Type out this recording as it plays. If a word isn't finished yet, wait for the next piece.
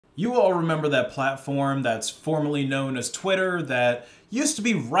You all remember that platform that's formerly known as Twitter that used to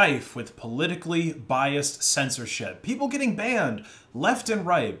be rife with politically biased censorship. People getting banned left and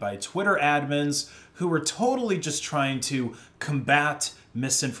right by Twitter admins who were totally just trying to combat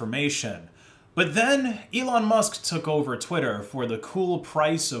misinformation. But then Elon Musk took over Twitter for the cool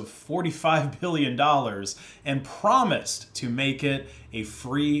price of $45 billion and promised to make it a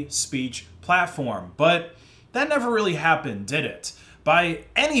free speech platform. But that never really happened, did it? By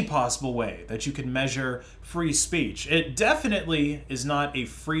any possible way that you can measure free speech. It definitely is not a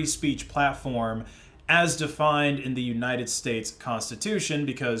free speech platform as defined in the United States Constitution,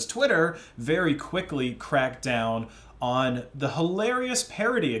 because Twitter very quickly cracked down on the hilarious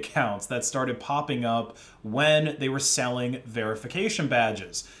parody accounts that started popping up when they were selling verification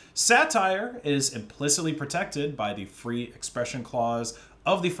badges. Satire is implicitly protected by the free expression clause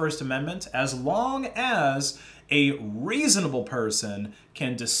of the First Amendment as long as a reasonable person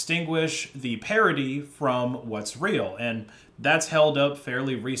can distinguish the parody from what's real. And that's held up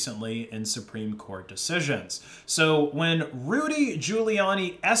fairly recently in Supreme Court decisions. So when Rudy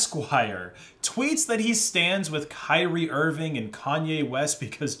Giuliani Esquire tweets that he stands with Kyrie Irving and Kanye West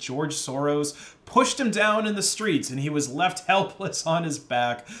because George Soros pushed him down in the streets and he was left helpless on his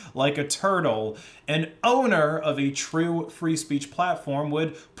back like a turtle, an owner of a true free speech platform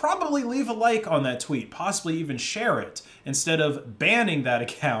would probably leave a like on that tweet, possibly even share it, instead of banning that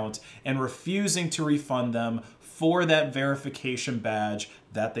account and refusing to refund them for that verification badge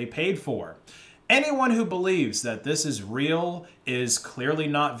that they paid for. Anyone who believes that this is real is clearly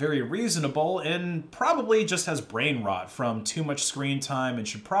not very reasonable and probably just has brain rot from too much screen time and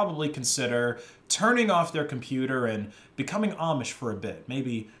should probably consider turning off their computer and becoming Amish for a bit,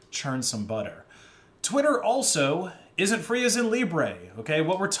 maybe churn some butter. Twitter also isn't free as in Libre, okay?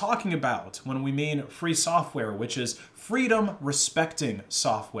 What we're talking about when we mean free software, which is freedom-respecting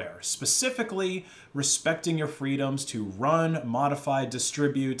software, specifically respecting your freedoms to run, modify,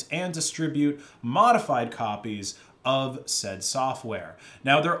 distribute, and distribute modified copies of said software.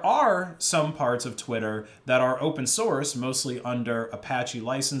 Now, there are some parts of Twitter that are open source, mostly under Apache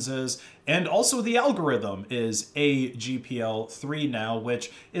licenses, and also the algorithm is AGPL3 now,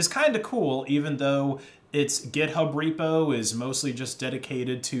 which is kind of cool, even though its GitHub repo is mostly just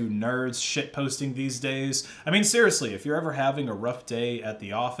dedicated to nerds shitposting these days. I mean, seriously, if you're ever having a rough day at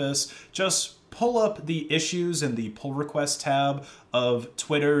the office, just pull up the issues and the pull request tab of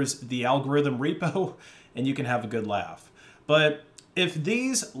Twitter's The Algorithm repo, and you can have a good laugh. But if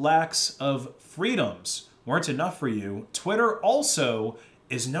these lacks of freedoms weren't enough for you, Twitter also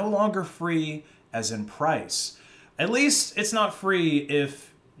is no longer free as in price. At least it's not free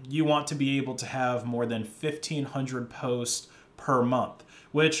if you want to be able to have more than 1,500 posts per month,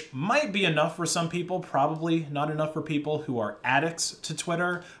 which might be enough for some people, probably not enough for people who are addicts to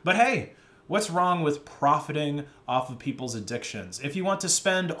Twitter. But hey, what's wrong with profiting off of people's addictions? If you want to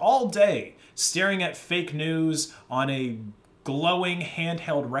spend all day staring at fake news on a glowing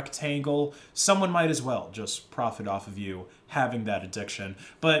handheld rectangle, someone might as well just profit off of you having that addiction.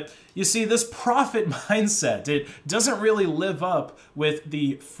 But you see, this profit mindset, it doesn't really live up with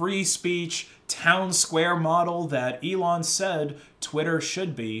the free speech town square model that Elon said Twitter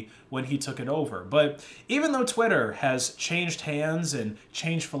should be when he took it over. But even though Twitter has changed hands and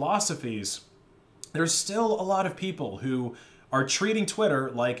changed philosophies, there's still a lot of people who are treating Twitter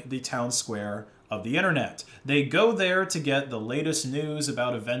like the town square of the internet. They go there to get the latest news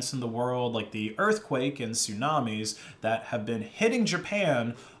about events in the world, like the earthquake and tsunamis that have been hitting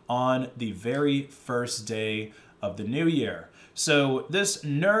Japan on the very first day of the new year. So this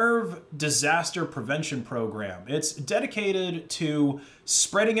NERV disaster prevention program, it's dedicated to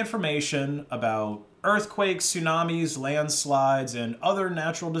spreading information about earthquakes, tsunamis, landslides, and other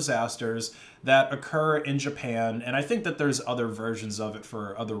natural disasters that occur in Japan. And I think that there's other versions of it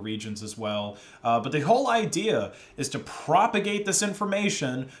for other regions as well. But the whole idea is to propagate this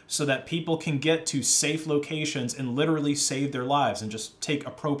information so that people can get to safe locations and literally save their lives and just take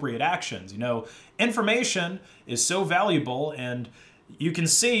appropriate actions. You know, information is so valuable, and you can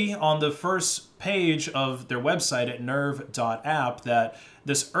see on the first page of their website at nerv.app that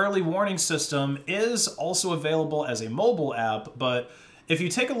this early warning system is also available as a mobile app, but if you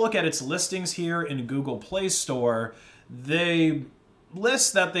take a look at its listings here in Google Play Store, they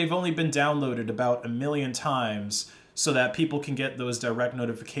list that they've only been downloaded about 1 million times so that people can get those direct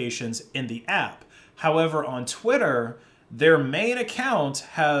notifications in the app. However, on Twitter, their main account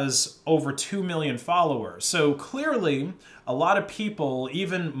has over 2 million followers. So clearly, a lot of people,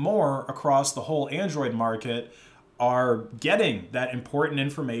 even more across the whole Android market, are getting that important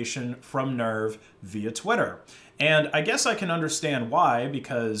information from NERV via Twitter. And I guess I can understand why,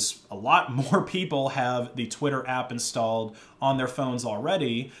 because a lot more people have the Twitter app installed on their phones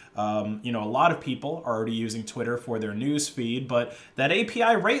already. You know, a lot of people are already using Twitter for their news feed, but that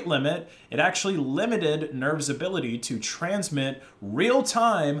API rate limit, it actually limited Nerve's ability to transmit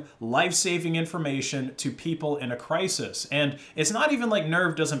real-time, life-saving information to people in a crisis. And it's not even like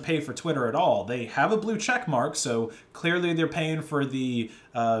Nerve doesn't pay for Twitter at all. They have a blue check mark, so clearly they're paying for the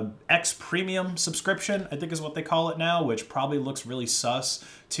X Premium subscription, I think is what they call it now, which probably looks really sus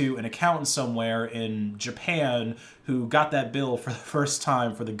to an accountant somewhere in Japan who got that bill for the first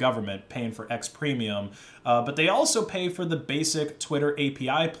time for the government paying for X Premium. But they also pay for the basic Twitter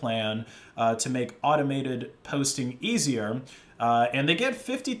API plan to make automated posting easier. And they get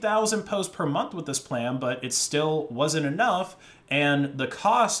 50,000 posts per month with this plan, but it still wasn't enough. And the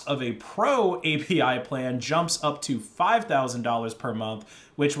cost of a Pro API plan jumps up to $5,000 per month,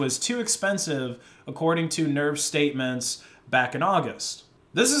 which was too expensive according to Nerve's statements back in August.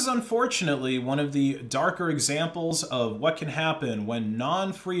 This is unfortunately one of the darker examples of what can happen when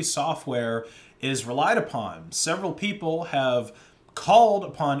non-free software is relied upon. Several people have called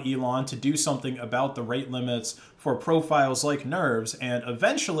upon Elon to do something about the rate limits for profiles like Nerve's, and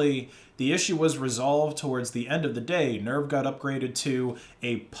eventually the issue was resolved towards the end of the day. Nerve got upgraded to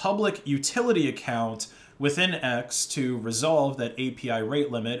a public utility account within X to resolve that API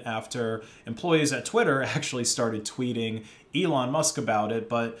rate limit after employees at Twitter actually started tweeting Elon Musk about it.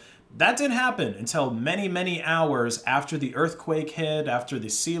 But that didn't happen until many, many hours after the earthquake hit, after the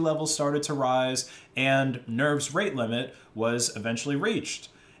sea level started to rise, and Nerve's rate limit was eventually reached.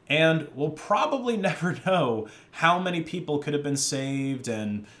 And we'll probably never know how many people could have been saved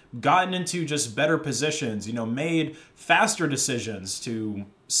and gotten into just better positions, you know, made faster decisions to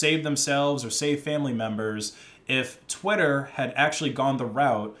save themselves or save family members if Twitter had actually gone the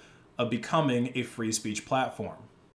route of becoming a free speech platform.